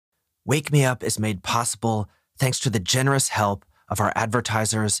Wake Me Up is made possible thanks to the generous help of our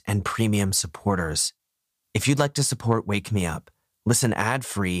advertisers and premium supporters. If you'd like to support Wake Me Up, listen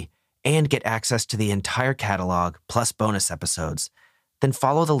ad-free, and get access to the entire catalog plus bonus episodes, then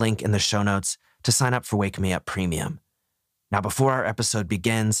follow the link in the show notes to sign up for Wake Me Up Premium. Now, before our episode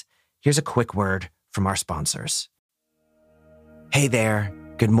begins, here's a quick word from our sponsors. Hey there,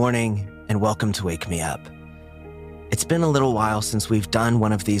 good morning, and welcome to Wake Me Up. It's been a little while since we've done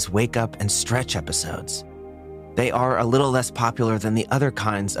one of these wake up and stretch episodes. They are a little less popular than the other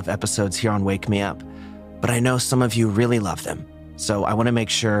kinds of episodes here on Wake Me Up, but I know some of you really love them, so I want to make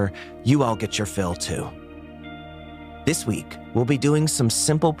sure you all get your fill too. This week, we'll be doing some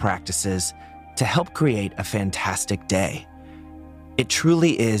simple practices to help create a fantastic day. It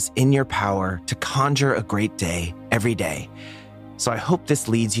truly is in your power to conjure a great day every day, so I hope this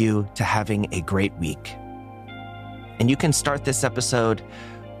leads you to having a great week. And you can start this episode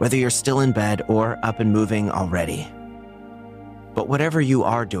whether you're still in bed or up and moving already. But whatever you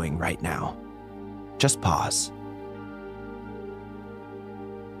are doing right now, just pause.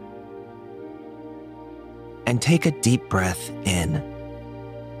 And take a deep breath in.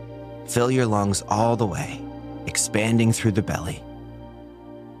 Fill your lungs all the way, expanding through the belly.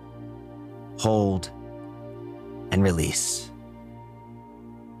 Hold and release.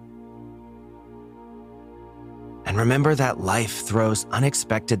 And remember that life throws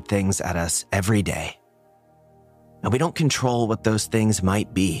unexpected things at us every day. And we don't control what those things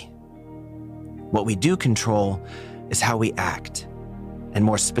might be. What we do control is how we act, and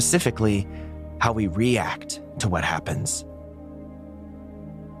more specifically, how we react to what happens.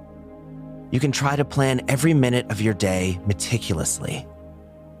 You can try to plan every minute of your day meticulously,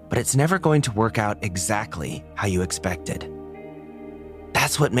 but it's never going to work out exactly how you expected.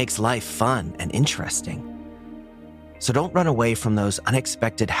 That's what makes life fun and interesting. So don't run away from those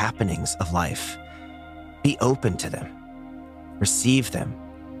unexpected happenings of life. Be open to them. Receive them.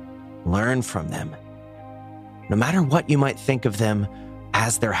 Learn from them. No matter what you might think of them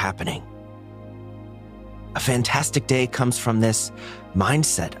as they're happening. A fantastic day comes from this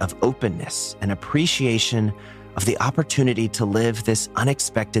mindset of openness and appreciation of the opportunity to live this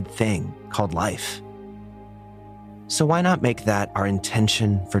unexpected thing called life. So why not make that our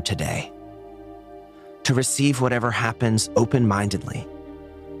intention for today? To receive whatever happens open-mindedly,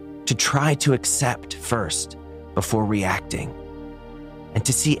 to try to accept first before reacting, and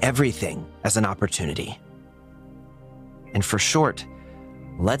to see everything as an opportunity. And for short,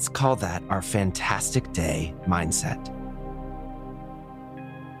 let's call that our fantastic day mindset.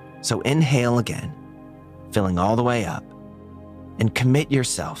 So inhale again, filling all the way up, and commit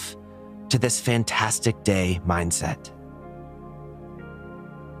yourself to this fantastic day mindset.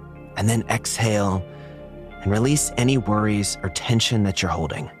 And then exhale and release any worries or tension that you're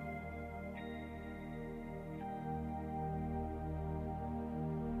holding.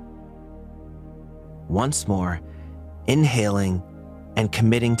 Once more, inhaling and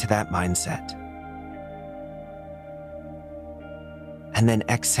committing to that mindset. And then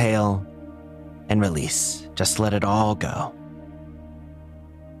exhale and release. Just let it all go.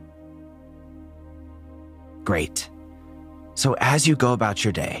 Great. So as you go about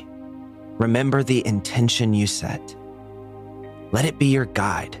your day, remember the intention you set. Let it be your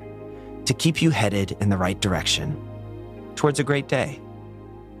guide to keep you headed in the right direction towards a great day.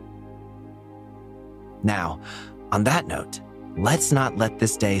 Now, on that note, let's not let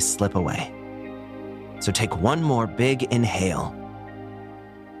this day slip away. So take one more big inhale.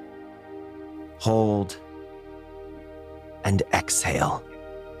 Hold and exhale.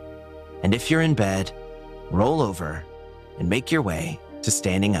 And if you're in bed, roll over and make your way to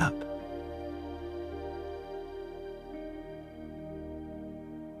standing up.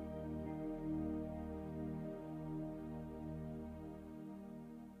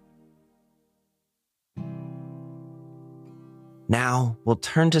 Now, we'll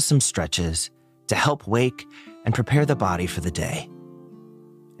turn to some stretches to help wake and prepare the body for the day.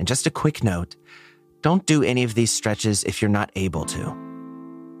 And just a quick note, don't do any of these stretches if you're not able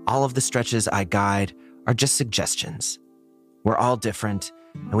to. All of the stretches I guide are just suggestions. We're all different,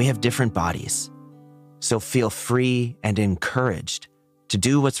 and we have different bodies. So feel free and encouraged to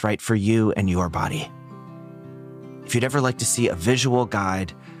do what's right for you and your body. If you'd ever like to see a visual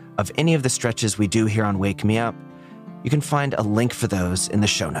guide of any of the stretches we do here on Wake Me Up, you can find a link for those in the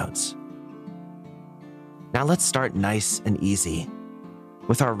show notes. Now let's start nice and easy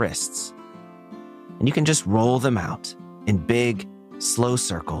with our wrists. And you can just roll them out in big, slow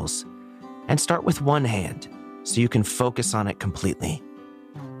circles and start with one hand so you can focus on it completely.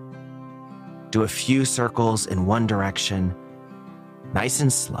 Do a few circles in one direction, nice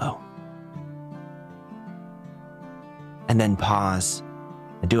and slow. and then pause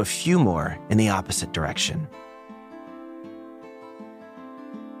and do a few more in the opposite direction.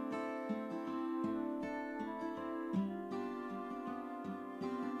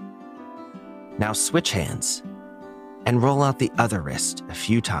 Now switch hands and roll out the other wrist a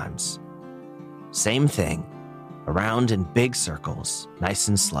few times. Same thing, around in big circles, nice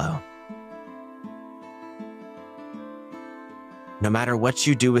and slow. No matter what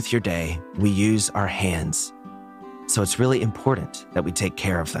you do with your day, we use our hands, so it's really important that we take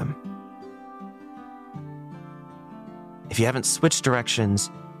care of them. If you haven't switched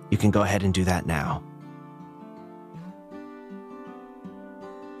directions, you can go ahead and do that now.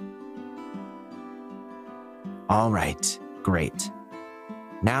 All right, great.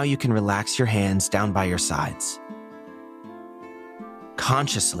 Now you can relax your hands down by your sides.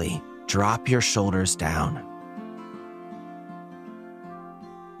 Consciously drop your shoulders down.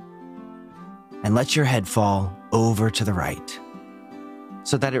 And let your head fall over to the right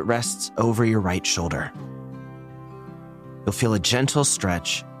so that it rests over your right shoulder. You'll feel a gentle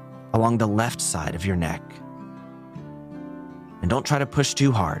stretch along the left side of your neck. And don't try to push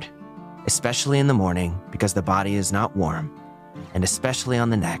too hard, especially in the morning because the body is not warm, and especially on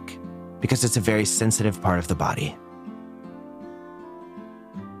the neck because it's a very sensitive part of the body.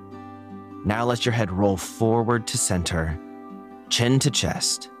 Now let your head roll forward to center, chin to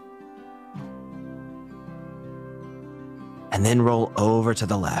chest. And then roll over to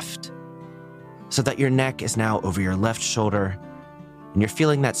the left so that your neck is now over your left shoulder and you're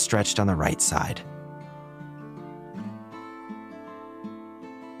feeling that stretched on the right side.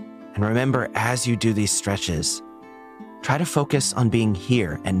 And remember, as you do these stretches, try to focus on being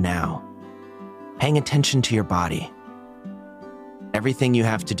here and now, paying attention to your body. Everything you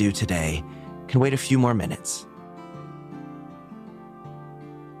have to do today can wait a few more minutes.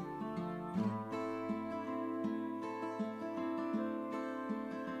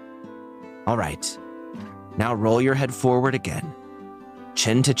 All right, now roll your head forward again,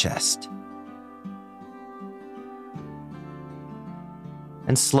 chin to chest.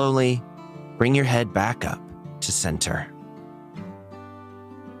 And slowly bring your head back up to center.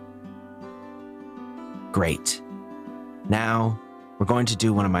 Great. Now we're going to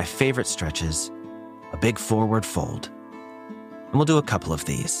do one of my favorite stretches, a big forward fold. And we'll do a couple of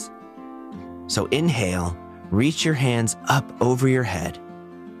these. So inhale, reach your hands up over your head.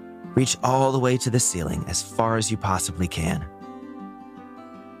 Reach all the way to the ceiling as far as you possibly can.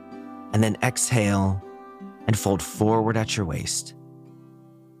 And then exhale and fold forward at your waist.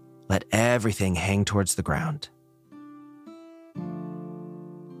 Let everything hang towards the ground.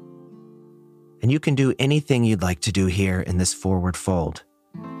 And you can do anything you'd like to do here in this forward fold.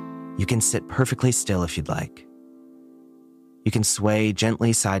 You can sit perfectly still if you'd like. You can sway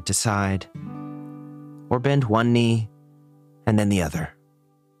gently side to side, or bend one knee and then the other.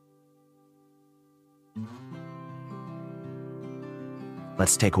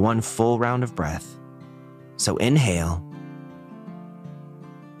 Let's take one full round of breath. So inhale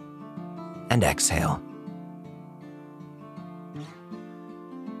and exhale.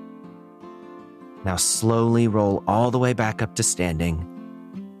 Now slowly roll all the way back up to standing,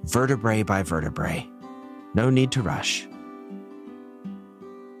 vertebrae by vertebrae. No need to rush.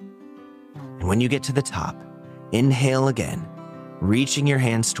 And when you get to the top, inhale again, reaching your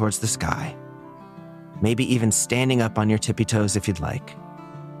hands towards the sky. Maybe even standing up on your tippy toes if you'd like.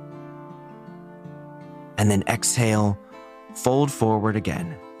 And then exhale, fold forward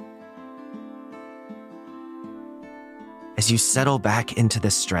again. As you settle back into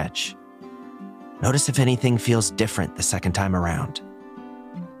this stretch, notice if anything feels different the second time around.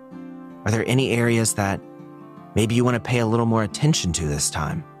 Are there any areas that maybe you want to pay a little more attention to this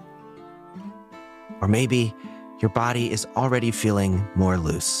time? Or maybe your body is already feeling more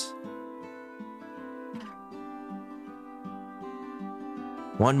loose.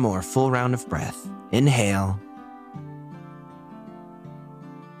 One more full round of breath. Inhale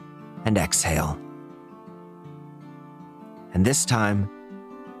and exhale. And this time,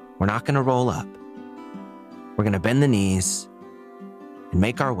 we're not going to roll up. We're going to bend the knees and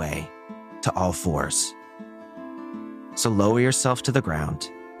make our way to all fours. So lower yourself to the ground,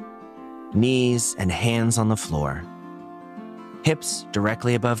 knees and hands on the floor, hips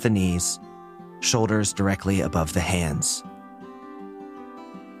directly above the knees, shoulders directly above the hands.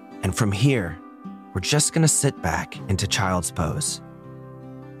 And from here, we're just going to sit back into child's pose.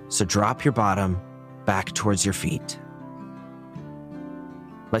 So drop your bottom back towards your feet.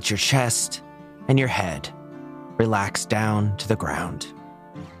 Let your chest and your head relax down to the ground.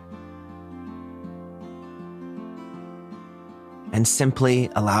 And simply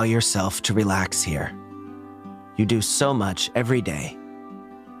allow yourself to relax here. You do so much every day.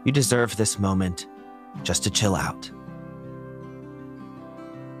 You deserve this moment just to chill out.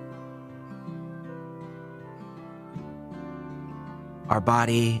 Our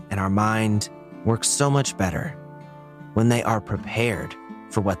body and our mind work so much better when they are prepared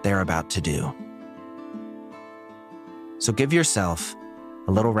for what they're about to do. So give yourself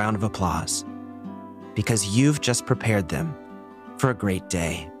a little round of applause because you've just prepared them for a great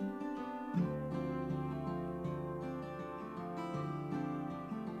day.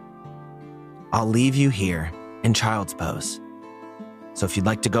 I'll leave you here in child's pose. So if you'd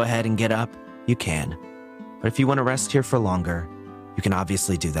like to go ahead and get up, you can. But if you want to rest here for longer, you can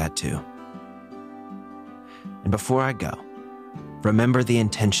obviously do that too. And before I go, remember the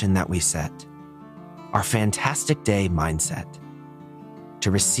intention that we set, our fantastic day mindset, to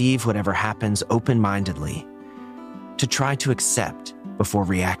receive whatever happens open-mindedly, to try to accept before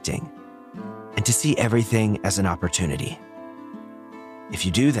reacting, and to see everything as an opportunity. If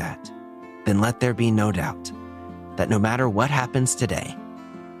you do that, then let there be no doubt that no matter what happens today,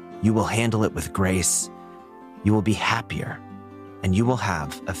 you will handle it with grace, you will be happier, and you will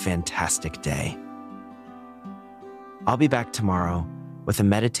have a fantastic day. I'll be back tomorrow with a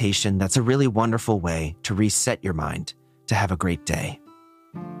meditation that's a really wonderful way to reset your mind to have a great day.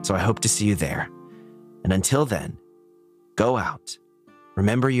 So I hope to see you there. And until then, go out,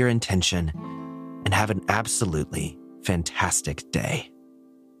 remember your intention, and have an absolutely fantastic day.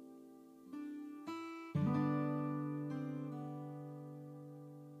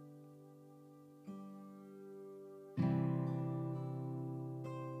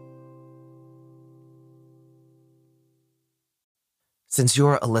 Since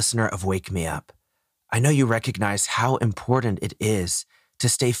you're a listener of Wake Me Up, I know you recognize how important it is to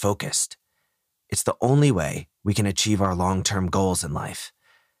stay focused. It's the only way we can achieve our long-term goals in life.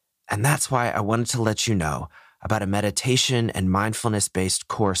 And that's why I wanted to let you know about a meditation and mindfulness-based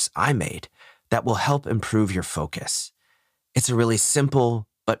course I made that will help improve your focus. It's a really simple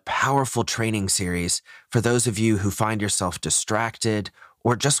but powerful training series for those of you who find yourself distracted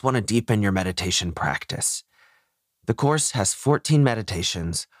or just want to deepen your meditation practice. The course has 14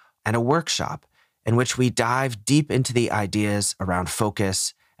 meditations and a workshop in which we dive deep into the ideas around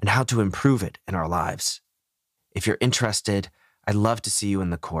focus and how to improve it in our lives. If you're interested, I'd love to see you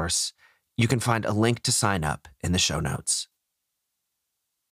in the course. You can find a link to sign up in the show notes.